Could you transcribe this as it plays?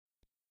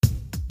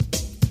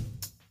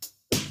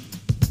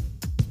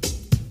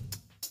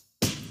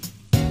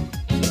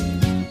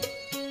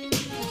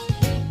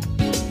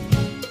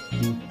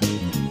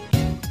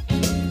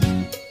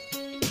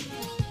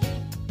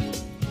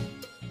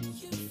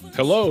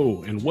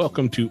Hello, and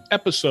welcome to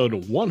episode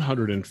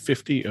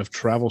 150 of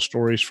Travel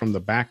Stories from the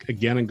Back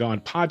Again and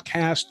Gone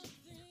podcast.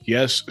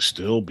 Yes,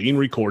 still being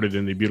recorded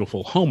in the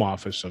beautiful home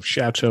office of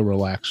Chateau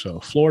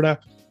Relaxo,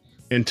 Florida.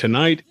 And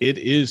tonight, it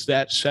is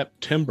that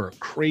September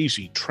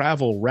crazy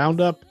travel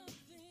roundup.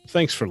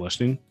 Thanks for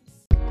listening.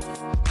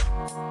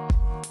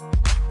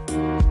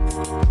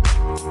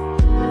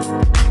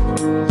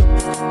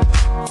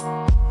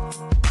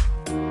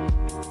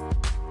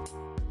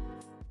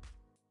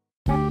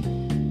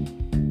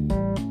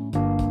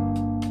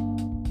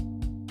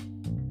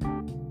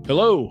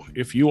 Hello,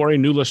 if you are a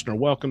new listener,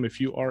 welcome. If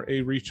you are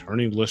a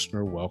returning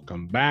listener,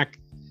 welcome back.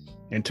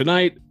 And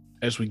tonight,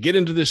 as we get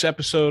into this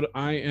episode,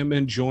 I am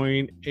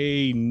enjoying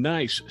a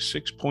nice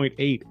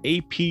 6.8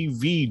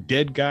 APV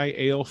Dead Guy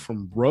Ale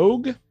from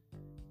Rogue.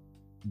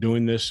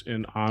 Doing this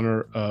in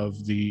honor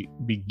of the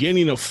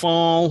beginning of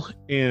fall,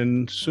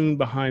 and soon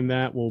behind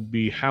that will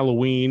be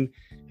Halloween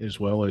as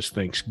well as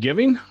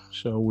Thanksgiving.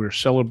 So we're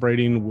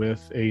celebrating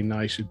with a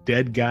nice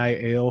Dead Guy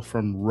Ale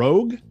from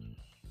Rogue.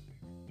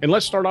 And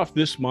let's start off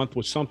this month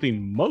with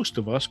something most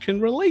of us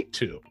can relate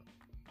to,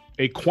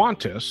 a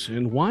Qantas.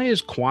 And why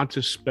is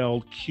Qantas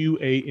spelled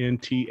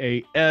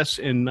Q-A-N-T-A-S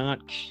and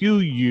not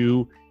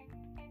Q-U-A-N-T-A-S?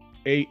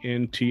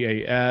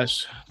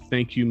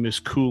 Thank you, Miss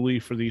Cooley,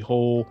 for the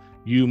whole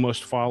 "you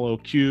must follow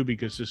Q"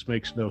 because this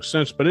makes no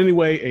sense. But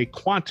anyway, a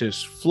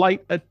Qantas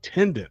flight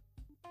attendant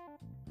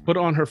put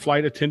on her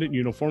flight attendant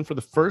uniform for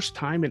the first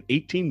time in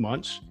 18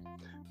 months.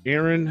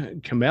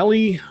 Erin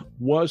Camelli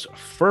was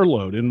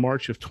furloughed in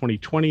March of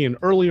 2020 and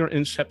earlier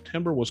in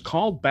September was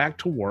called back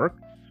to work.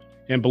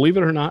 And believe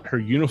it or not, her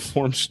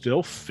uniform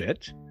still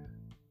fit.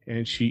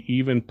 And she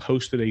even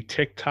posted a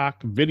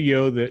TikTok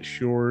video that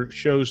sure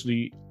shows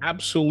the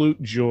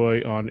absolute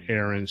joy on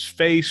Erin's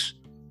face.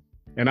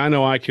 And I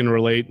know I can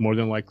relate, more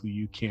than likely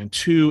you can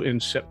too. In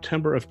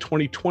September of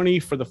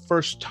 2020, for the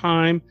first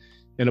time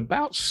in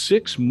about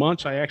 6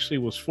 months, I actually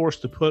was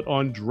forced to put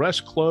on dress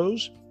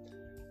clothes,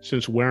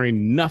 since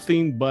wearing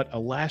nothing but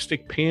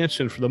elastic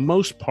pants and for the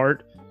most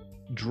part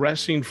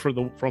dressing from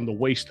the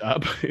waist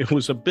up. It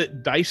was a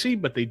bit dicey,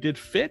 but they did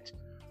fit.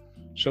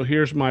 So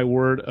here's my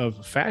word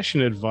of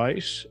fashion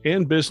advice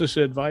and business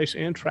advice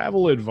and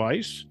travel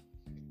advice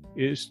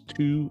is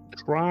to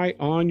try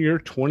on your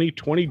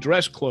 2020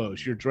 dress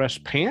clothes, your dress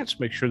pants,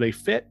 make sure they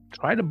fit.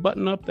 Try to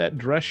button up that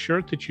dress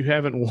shirt that you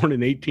haven't worn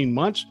in 18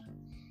 months.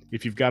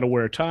 If you've got to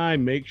wear a tie,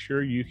 make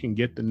sure you can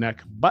get the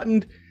neck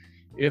buttoned.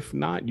 If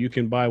not, you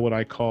can buy what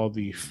I call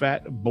the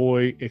fat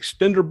boy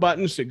extender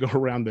buttons that go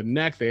around the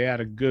neck. They add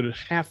a good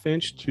 ½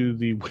 inch to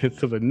the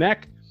width of the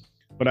neck.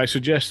 But I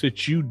suggest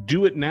that you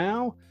do it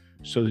now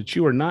so that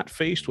you are not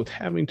faced with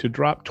having to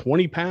drop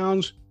 20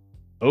 pounds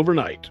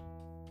overnight.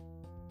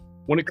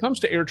 When it comes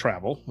to air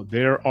travel,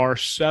 there are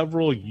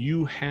several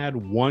you had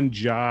one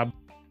job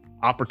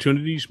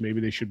opportunities.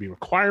 Maybe they should be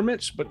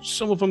requirements, but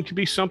some of them can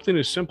be something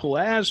as simple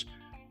as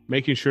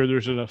making sure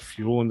there's enough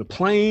fuel in the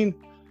plane.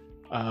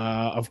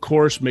 Of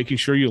course, making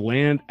sure you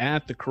land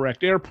at the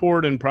correct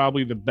airport, and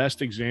probably the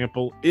best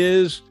example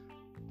is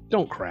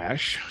don't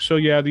crash. So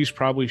yeah, these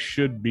probably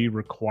should be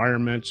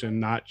requirements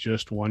and not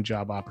just one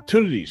job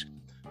opportunities.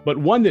 But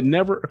one that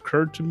never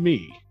occurred to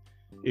me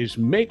is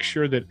make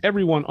sure that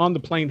everyone on the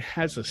plane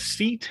has a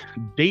seat.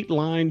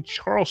 Dateline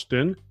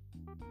Charleston,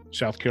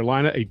 South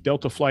Carolina, a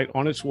Delta flight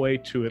on its way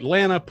to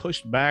Atlanta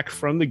pushed back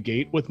from the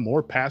gate with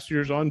more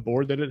passengers on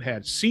board than it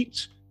had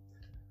seats.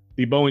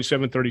 The Boeing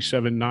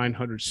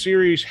 737-900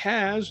 series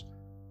has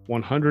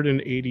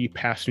 180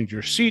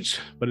 passenger seats,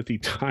 but at the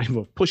time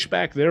of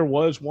pushback, there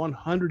was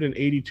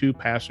 182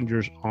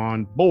 passengers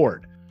on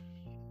board.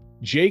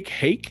 Jake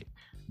Hake,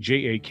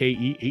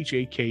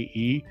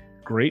 J-A-K-E-H-A-K-E,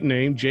 great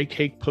name. Jake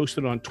Hake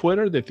posted on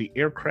Twitter that the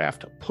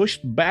aircraft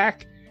pushed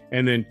back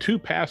and then 2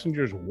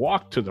 passengers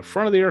walked to the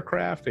front of the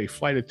aircraft. A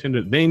flight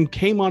attendant then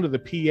came onto the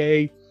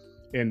PA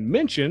and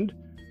mentioned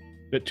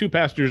that 2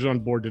 passengers on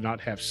board did not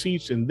have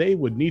seats and they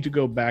would need to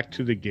go back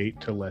to the gate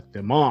to let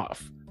them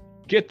off.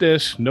 Get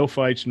this, no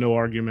fights, no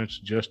arguments,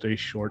 just a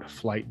short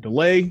flight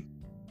delay.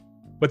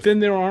 But then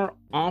there are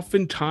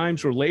often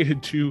times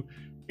related to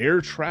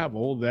air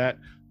travel that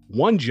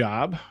one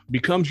job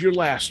becomes your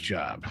last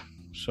job.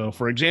 So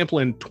for example,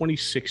 in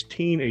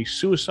 2016, a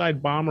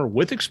suicide bomber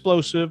with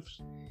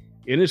explosives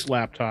in his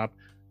laptop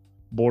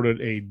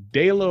boarded a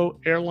Dalo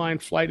airline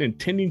flight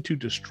intending to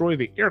destroy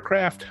the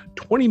aircraft.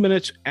 20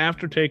 minutes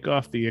after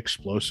takeoff, the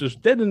explosives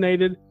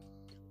detonated,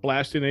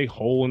 blasting a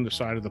hole in the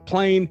side of the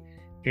plane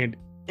and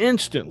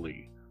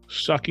instantly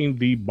sucking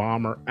the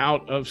bomber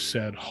out of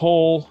said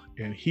hole,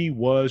 and he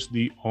was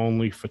the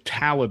only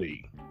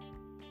fatality.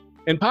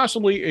 And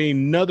possibly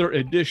another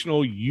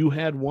additional you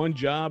had one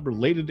job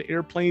related to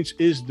airplanes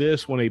is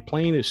this: when a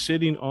plane is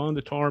sitting on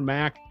the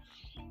tarmac,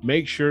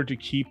 make sure to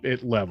keep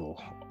it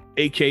level,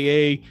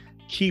 aka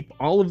keep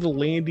all of the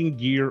landing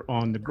gear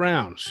on the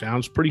ground.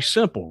 Sounds pretty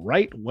simple,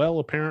 right? Well,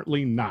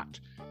 apparently not.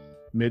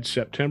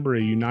 Mid-September,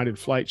 a United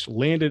Flights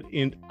landed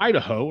in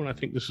Idaho, and I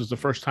think this is the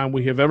first time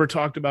we have ever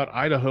talked about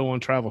Idaho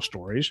on Travel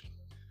Stories.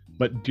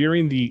 But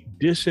during the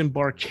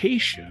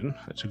disembarkation,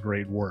 that's a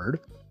great word,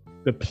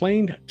 The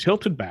plane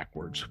tilted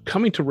backwards,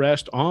 coming to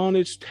rest on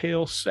its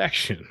tail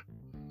section.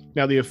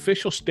 Now, the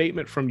official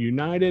statement from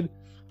United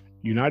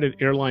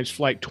Airlines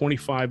Flight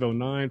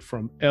 2509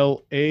 from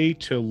LA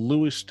to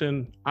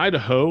Lewiston,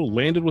 Idaho,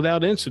 landed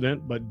without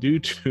incident, but due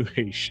to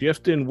a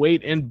shift in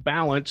weight and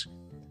balance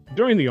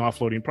during the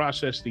offloading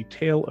process, the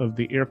tail of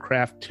the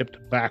aircraft tipped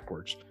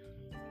backwards.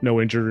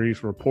 No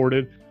injuries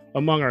reported.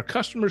 Among our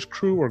customers,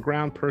 crew, or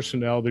ground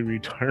personnel, the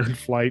return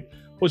flight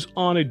was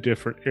on a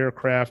different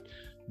aircraft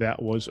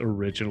that was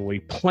originally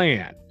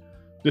planned.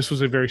 This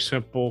was a very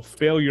simple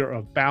failure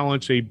of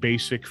balance, a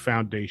basic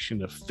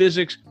foundation of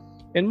physics,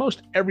 and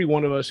most every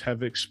one of us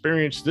have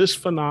experienced this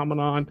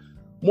phenomenon,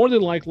 more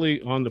than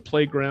likely on the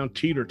playground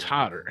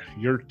teeter-totter.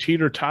 You're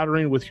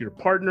teeter-tottering with your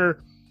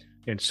partner,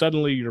 and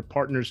suddenly your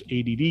partner's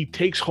ADD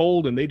takes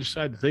hold and they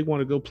decide that they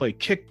want to go play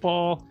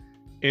kickball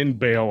and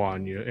bail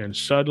on you. And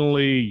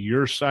suddenly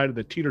your side of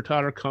the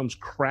teeter-totter comes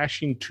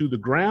crashing to the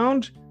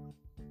ground.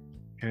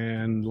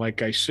 And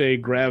like I say,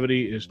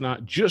 gravity is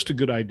not just a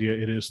good idea,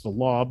 it is the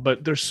law.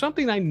 But there's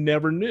something I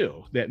never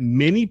knew, that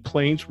many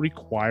planes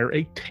require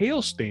a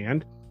tail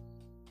stand,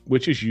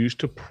 which is used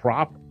to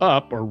prop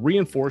up or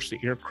reinforce the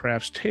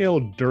aircraft's tail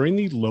during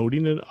the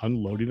loading and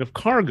unloading of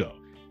cargo.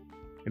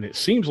 And it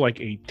seems like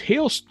a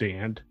tail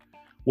stand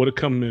would have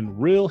come in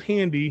real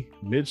handy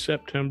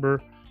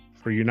mid-September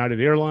for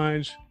United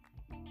Airlines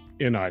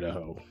in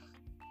Idaho.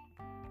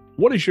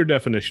 What is your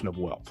definition of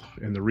wealth?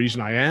 And the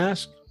reason I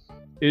ask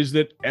is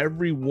that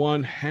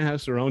everyone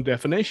has their own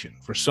definition.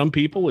 For some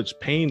people, it's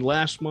paying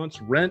last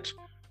month's rent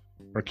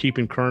or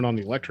keeping current on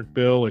the electric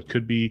bill. It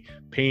could be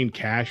paying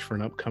cash for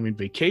an upcoming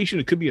vacation.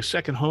 It could be a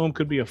second home,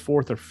 could be a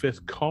fourth or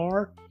fifth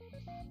car.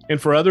 And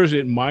for others,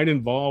 it might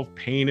involve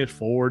paying it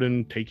forward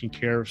and taking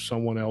care of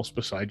someone else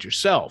besides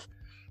yourself.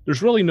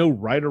 There's really no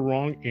right or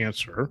wrong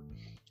answer.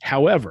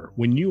 However,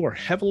 when you are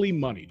heavily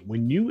moneyed,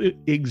 when you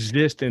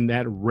exist in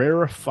that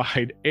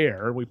rarefied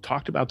air, we've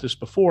talked about this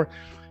before,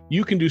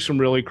 you can do some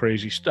really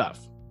crazy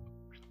stuff.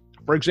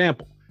 For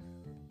example,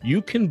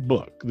 you can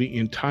book the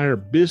entire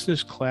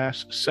business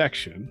class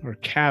section or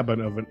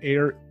cabin of an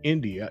Air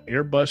India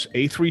Airbus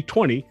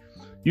A320.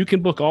 You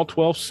can book all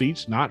 12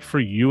 seats, not for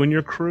you and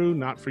your crew,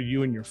 not for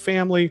you and your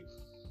family,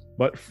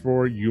 but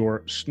for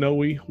your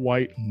snowy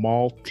white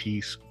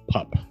Maltese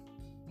pup.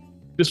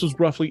 This was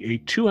roughly a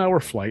 2-hour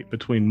flight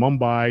between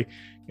Mumbai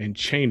and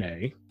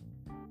Chennai.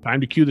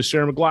 Time to cue the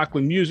Sarah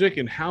McLachlan music.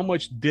 And how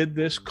much did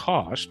this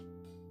cost?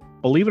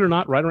 Believe it or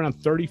not, right around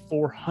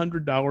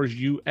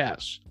 $3,400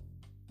 US.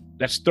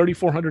 That's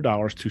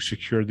 $3,400 to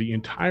secure the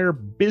entire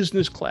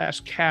business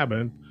class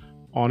cabin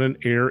on an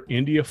Air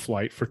India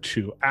flight for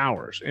 2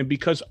 hours. And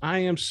because I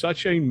am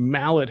such a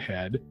mallet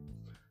head,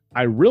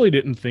 I really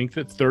didn't think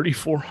that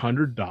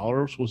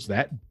 $3,400 was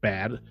that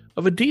bad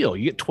of a deal.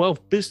 You get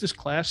 12 business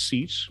class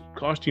seats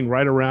costing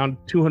right around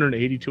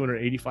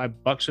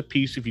 $285 a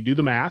piece if you do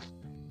the math.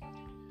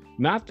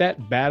 Not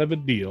that bad of a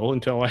deal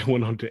until I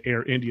went onto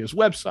Air India's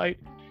website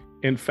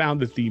and found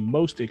that the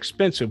most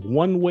expensive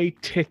one-way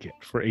ticket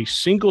for a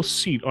single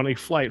seat on a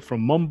flight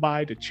from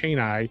Mumbai to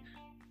Chennai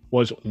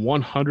was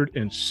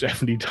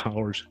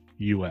 $170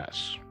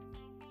 US.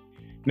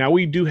 Now,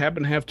 we do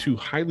happen to have two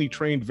highly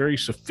trained, very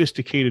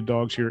sophisticated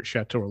dogs here at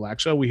Chateau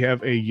Relaxo. We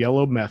have a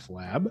yellow meth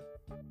lab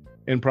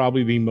and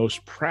probably the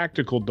most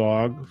practical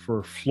dog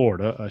for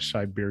Florida, a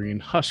Siberian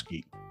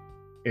Husky.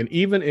 And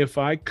even if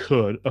I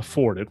could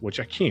afford it,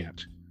 which I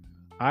can't,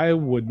 I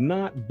would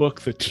not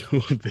book the two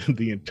of them,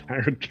 the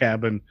entire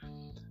cabin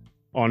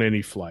on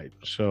any flight.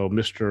 So,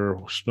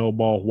 Mr.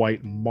 Snowball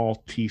White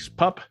Maltese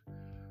Pup,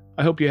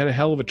 I hope you had a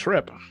hell of a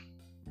trip.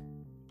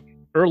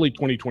 Early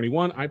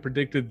 2021, I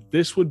predicted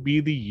this would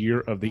be the year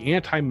of the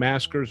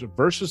anti-maskers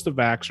versus the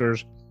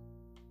vaxxers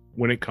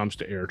when it comes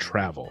to air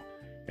travel.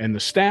 And the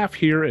staff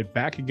here at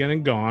Back Again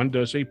and Gone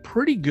does a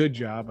pretty good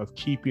job of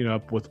keeping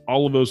up with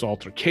all of those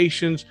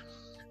altercations.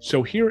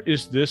 So here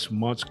is this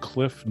month's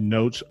Cliff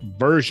Notes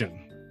version.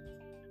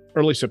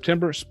 Early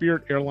September,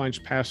 Spirit Airlines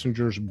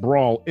passengers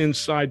brawl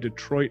inside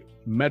Detroit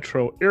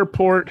Metro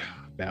Airport.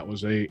 That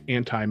was an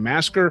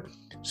anti-masker.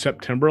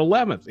 September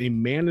 11th, a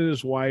man and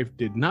his wife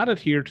did not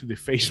adhere to the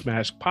face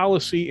mask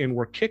policy and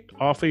were kicked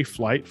off a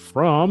flight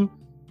from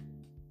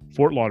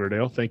Fort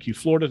Lauderdale, thank you,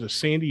 Florida, to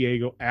San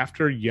Diego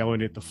after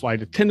yelling at the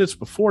flight attendants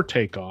before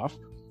takeoff.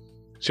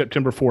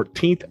 September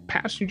 14th,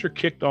 passenger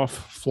kicked off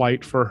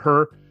flight for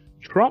her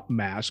Trump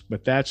mask,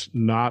 but that's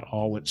not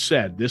all it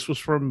said. This was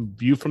from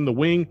View from the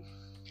Wing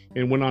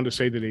and went on to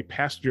say that a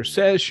passenger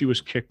says she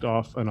was kicked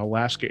off an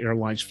Alaska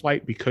Airlines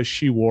flight because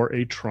she wore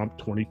a Trump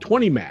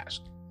 2020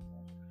 mask.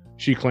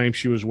 She claims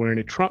she was wearing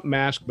a Trump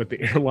mask, but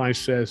the airline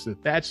says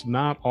that that's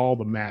not all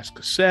the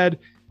mask said.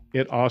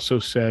 It also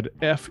said,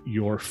 F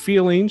your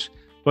feelings.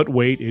 But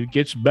wait, it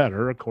gets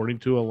better. According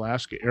to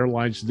Alaska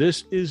Airlines,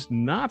 this is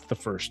not the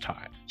first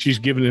time she's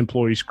given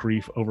employees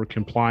grief over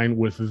complying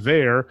with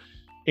their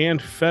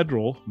and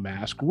federal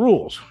mask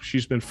rules.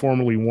 She's been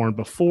formally warned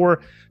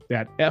before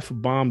that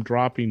F-bomb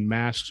dropping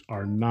masks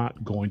are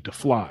not going to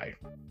fly.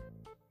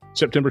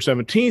 September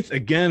 17th,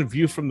 again,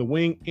 view from the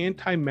wing,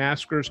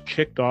 anti-maskers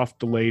kicked off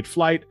delayed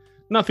flight.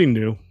 Nothing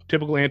new.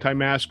 Typical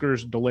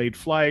anti-maskers, delayed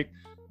flight,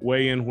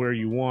 weigh in where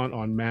you want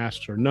on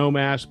masks or no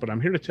masks, but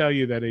I'm here to tell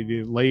you that a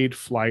delayed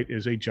flight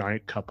is a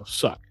giant cup of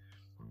suck.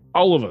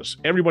 All of us,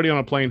 everybody on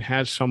a plane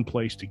has some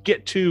place to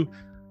get to.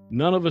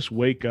 None of us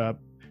wake up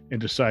and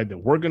decide that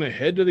we're going to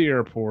head to the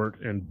airport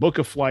and book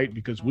a flight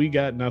because we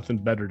got nothing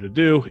better to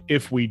do.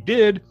 If we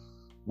did,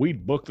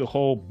 we'd book the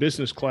whole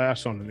business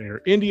class on an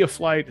Air India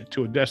flight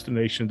to a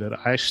destination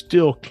that I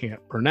still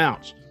can't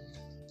pronounce.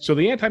 So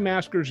the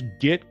anti-maskers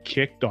get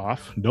kicked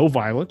off, no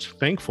violence,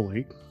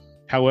 thankfully.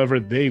 However,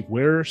 they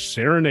were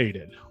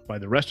serenaded by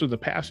the rest of the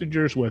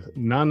passengers with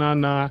na na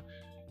na,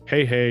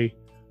 hey hey,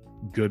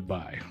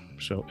 goodbye.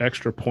 So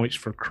extra points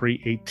for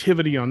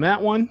creativity on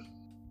that one.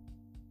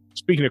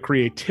 Speaking of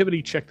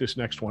creativity, check this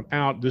next one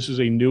out. This is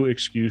a new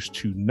excuse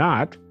to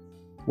not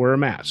wear a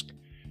mask.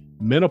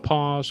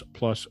 Menopause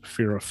plus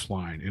fear of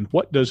flying. And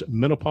what does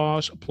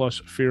menopause plus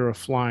fear of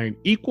flying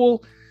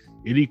equal?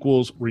 It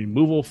equals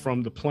removal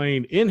from the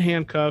plane in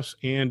handcuffs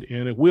and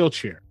in a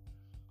wheelchair.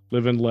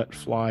 Live and Let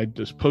Fly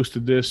just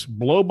posted this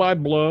blow by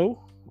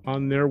blow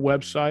on their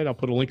website. I'll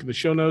put a link in the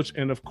show notes.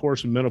 And of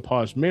course,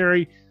 Menopause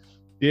Mary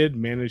did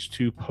manage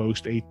to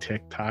post a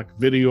TikTok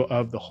video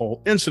of the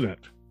whole incident.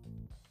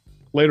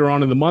 Later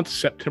on in the month,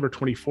 September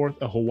 24th,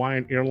 a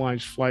Hawaiian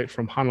Airlines flight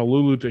from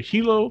Honolulu to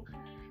Hilo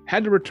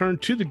had to return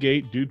to the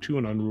gate due to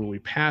an unruly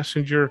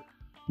passenger.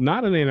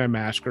 Not an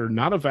anti-masker,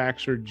 not a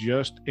vaxxer,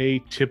 just a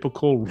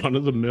typical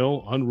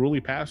run-of-the-mill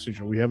unruly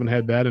passenger. We haven't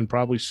had that in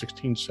probably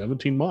 16,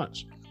 17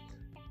 months.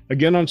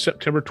 Again, on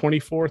September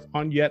 24th,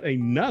 on yet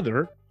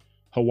another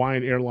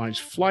Hawaiian Airlines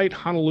flight,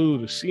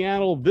 Honolulu to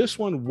Seattle, this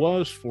one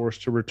was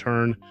forced to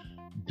return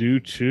due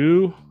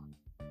to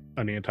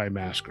an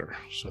anti-masker.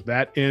 So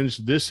that ends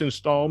this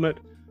installment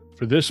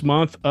for this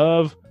month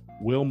of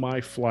Will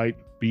My Flight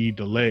Be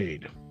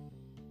Delayed?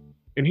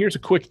 And here's a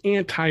quick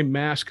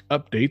anti-mask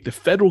update. The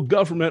federal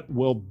government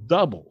will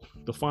double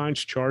the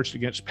fines charged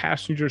against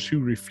passengers who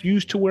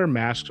refuse to wear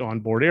masks on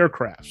board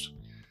aircrafts.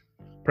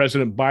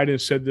 President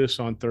Biden said this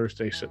on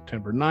Thursday,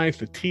 September 9th.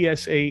 The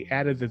TSA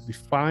added that the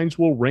fines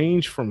will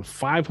range from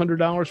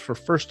 $500 for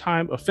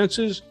first-time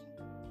offenses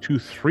to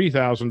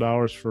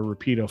 $3,000 for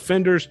repeat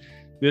offenders.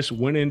 This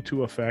went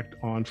into effect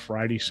on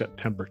Friday,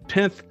 September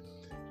 10th.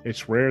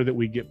 It's rare that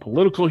we get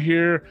political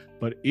here,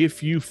 but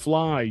if you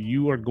fly,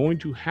 you are going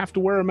to have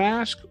to wear a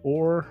mask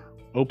or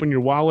open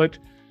your wallet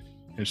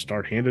and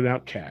start handing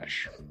out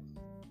cash.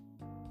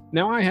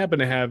 Now, I happen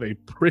to have a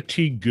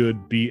pretty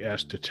good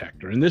BS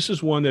detector, and this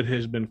is one that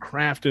has been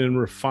crafted and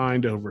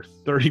refined over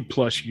 30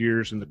 plus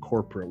years in the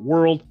corporate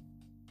world.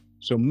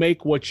 So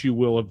make what you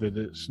will of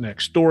this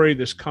next story.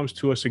 This comes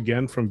to us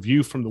again from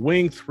View from the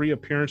Wing, 3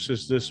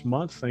 appearances this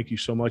month. Thank you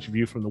so much,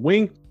 View from the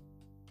Wing.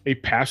 A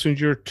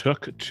passenger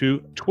took to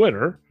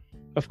Twitter,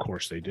 of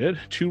course they did,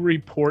 to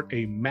report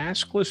a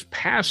maskless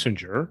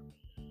passenger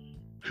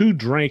who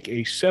drank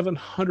a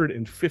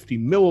 750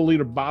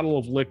 milliliter bottle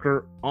of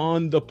liquor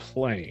on the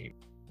plane.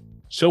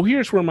 So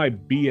here's where my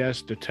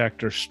BS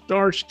detector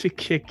starts to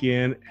kick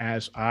in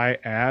as I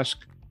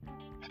ask,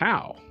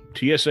 how?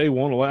 TSA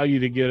won't allow you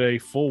to get a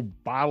full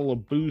bottle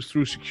of booze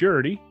through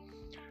security.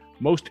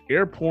 Most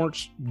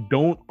airports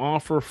don't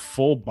offer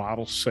full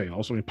bottle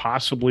sales. I mean,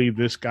 possibly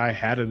this guy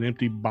had an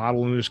empty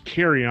bottle in his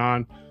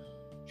carry-on,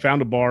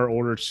 found a bar,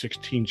 ordered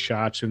 16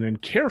 shots, and then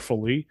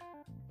carefully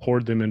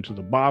poured them into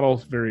the bottle.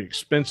 Very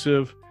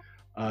expensive.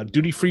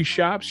 Duty-free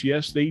shops,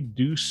 yes, they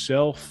do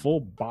sell full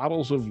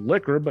bottles of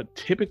liquor, but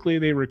typically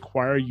they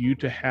require you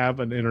to have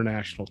an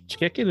international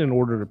ticket in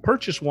order to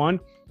purchase one.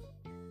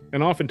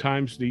 And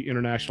oftentimes the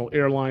international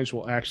airlines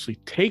will actually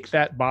take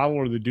that bottle,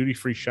 or the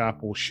duty-free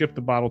shop will ship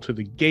the bottle to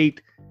the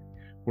gate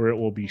where it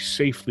will be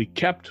safely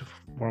kept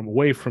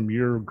away from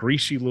your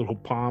greasy little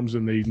palms,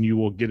 and then you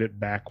will get it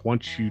back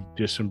once you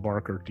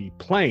disembark or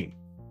deplane.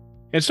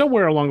 And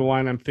somewhere along the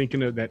line, I'm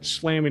thinking of that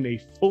slamming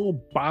a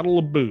full bottle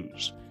of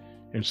booze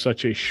in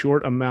such a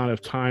short amount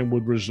of time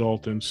would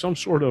result in some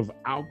sort of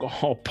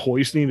alcohol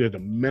poisoning at a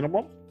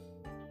minimum.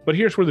 But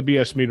here's where the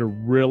BS meter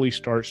really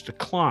starts to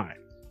climb.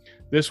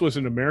 This was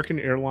an American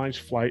Airlines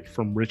flight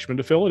from Richmond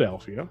to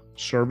Philadelphia,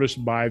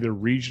 serviced by the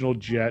regional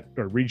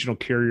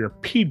carrier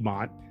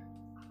Piedmont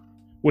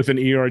with an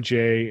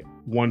ERJ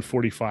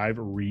 145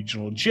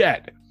 regional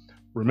jet.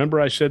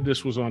 Remember I said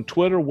this was on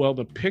Twitter? Well,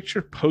 the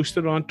picture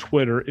posted on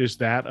Twitter is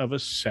that of a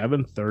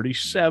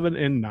 737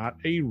 and not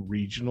a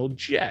regional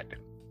jet.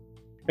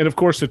 And of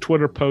course, the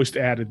Twitter post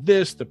added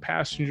this: the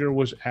passenger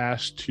was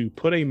asked to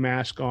put a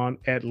mask on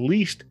at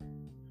least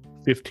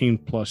 15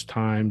 plus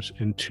times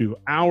in 2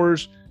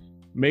 hours.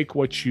 Make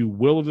what you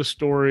will of the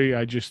story.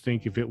 I just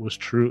think if it was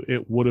true,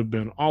 it would have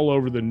been all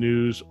over the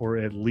news or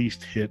at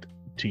least hit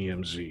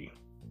TMZ.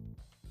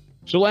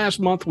 So last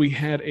month we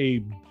had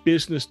a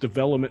business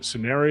development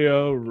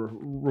scenario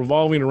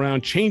revolving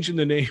around changing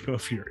the name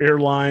of your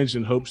airlines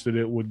in hopes that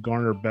it would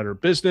garner better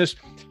business.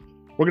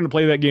 We're going to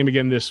play that game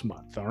again this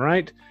month. All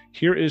right.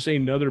 Here is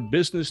another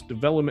business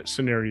development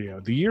scenario.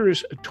 The year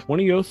is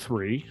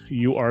 2003.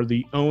 You are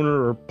the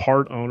owner or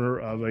part owner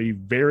of a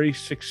very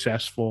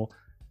successful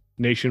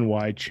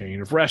nationwide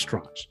chain of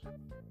restaurants.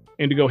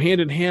 And to go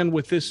hand in hand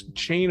with this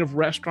chain of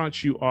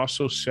restaurants, you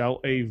also sell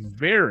a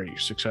very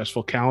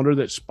successful calendar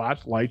that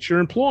spotlights your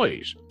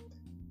employees.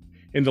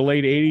 In the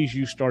late 80s,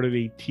 you started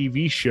a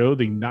TV show,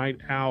 the Night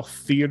Owl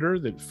Theater,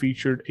 that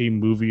featured a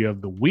movie of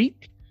the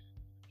week.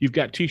 You've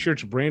got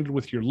t-shirts branded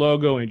with your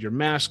logo and your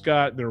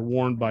mascot. They're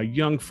worn by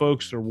young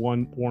folks. They're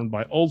worn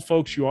by old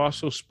folks. You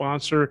also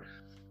sponsor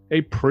a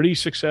pretty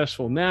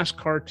successful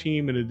NASCAR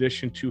team in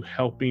addition to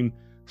helping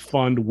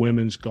fund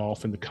women's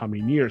golf in the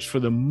coming years. For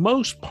the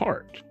most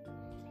part,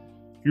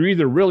 you're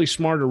either really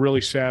smart or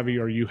really savvy,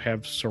 or you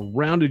have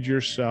surrounded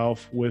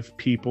yourself with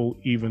people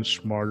even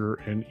smarter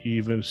and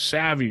even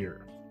savvier.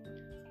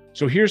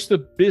 So here's the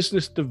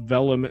business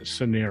development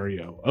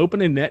scenario.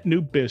 Open a net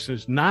new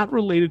business not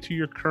related to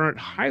your current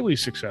highly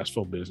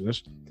successful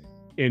business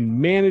and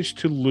manage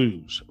to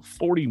lose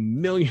 $40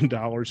 million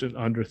in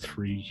under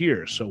 3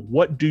 years. So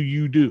what do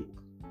you do?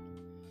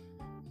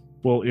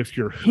 Well, if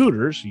you're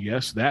Hooters,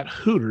 yes, that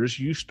Hooters,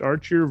 you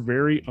start your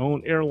very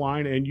own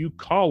airline and you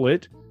call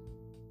it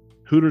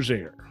Hooters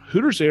Air.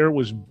 Hooters Air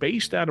was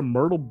based out of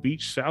Myrtle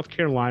Beach, South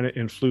Carolina,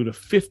 and flew to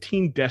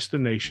 15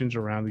 destinations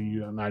around the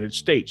United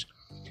States.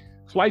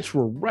 Flights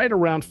were right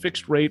around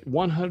fixed rate,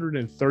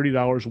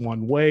 $130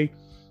 one way.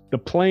 The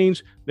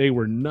planes, they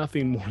were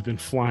nothing more than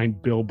flying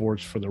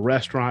billboards for the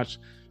restaurants.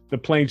 The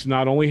planes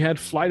not only had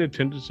flight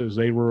attendants, as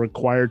they were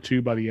required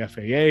to by the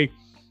FAA,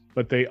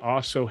 but they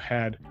also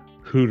had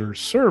Hooters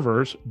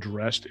servers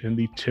dressed in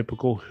the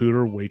typical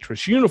Hooter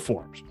waitress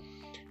uniforms.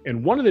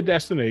 And one of the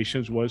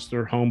destinations was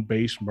their home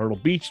base, Myrtle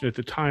Beach. And at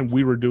the time,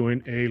 we were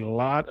doing a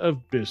lot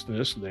of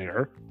business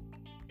there.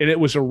 And it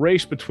was a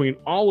race between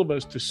all of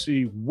us to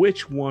see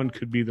which one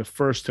could be the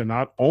first to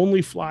not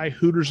only fly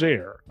Hooters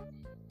Air,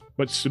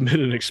 but submit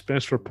an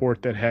expense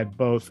report that had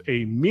both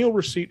a meal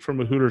receipt from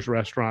a Hooters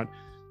restaurant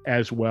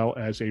as well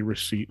as a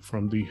receipt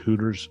from the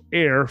Hooters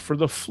Air for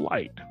the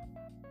flight.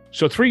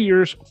 So 3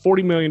 years,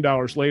 $40 million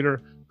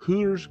later,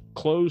 Hooters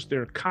closed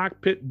their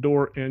cockpit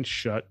door and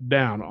shut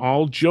down.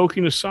 All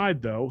joking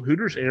aside, though,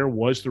 Hooters Air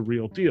was the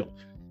real deal.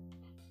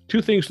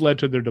 Two things led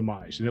to their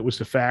demise, and it was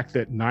the fact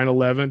that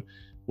 9/11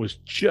 was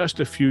just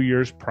a few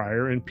years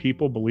prior, and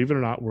people, believe it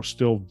or not, were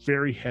still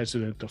very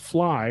hesitant to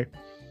fly.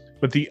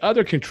 But the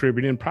other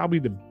contributing, and probably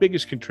the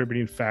biggest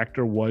contributing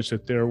factor, was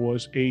that there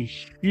was a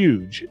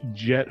huge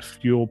jet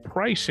fuel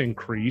price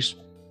increase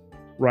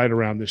right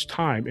around this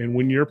time. And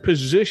when you're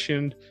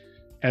positioned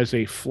as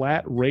a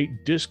flat rate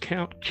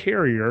discount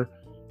carrier,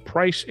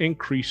 price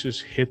increases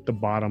hit the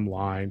bottom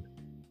line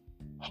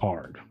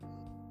hard.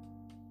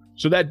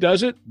 So that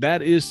does it.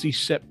 That is the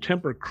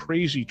September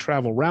Crazy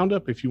Travel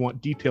Roundup. If you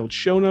want detailed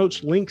show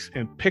notes, links,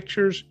 and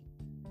pictures,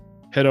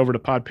 head over to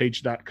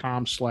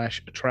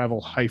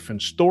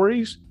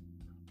podpage.com/travel-stories.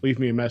 Leave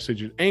me a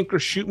message at Anchor.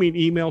 Shoot me an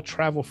email,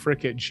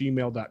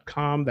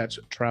 travelfrick@gmail.com. That's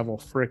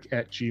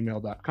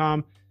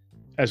travelfrick@gmail.com.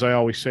 As I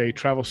always say,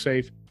 travel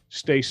safe,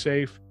 stay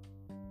safe,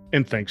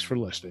 and thanks for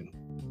listening.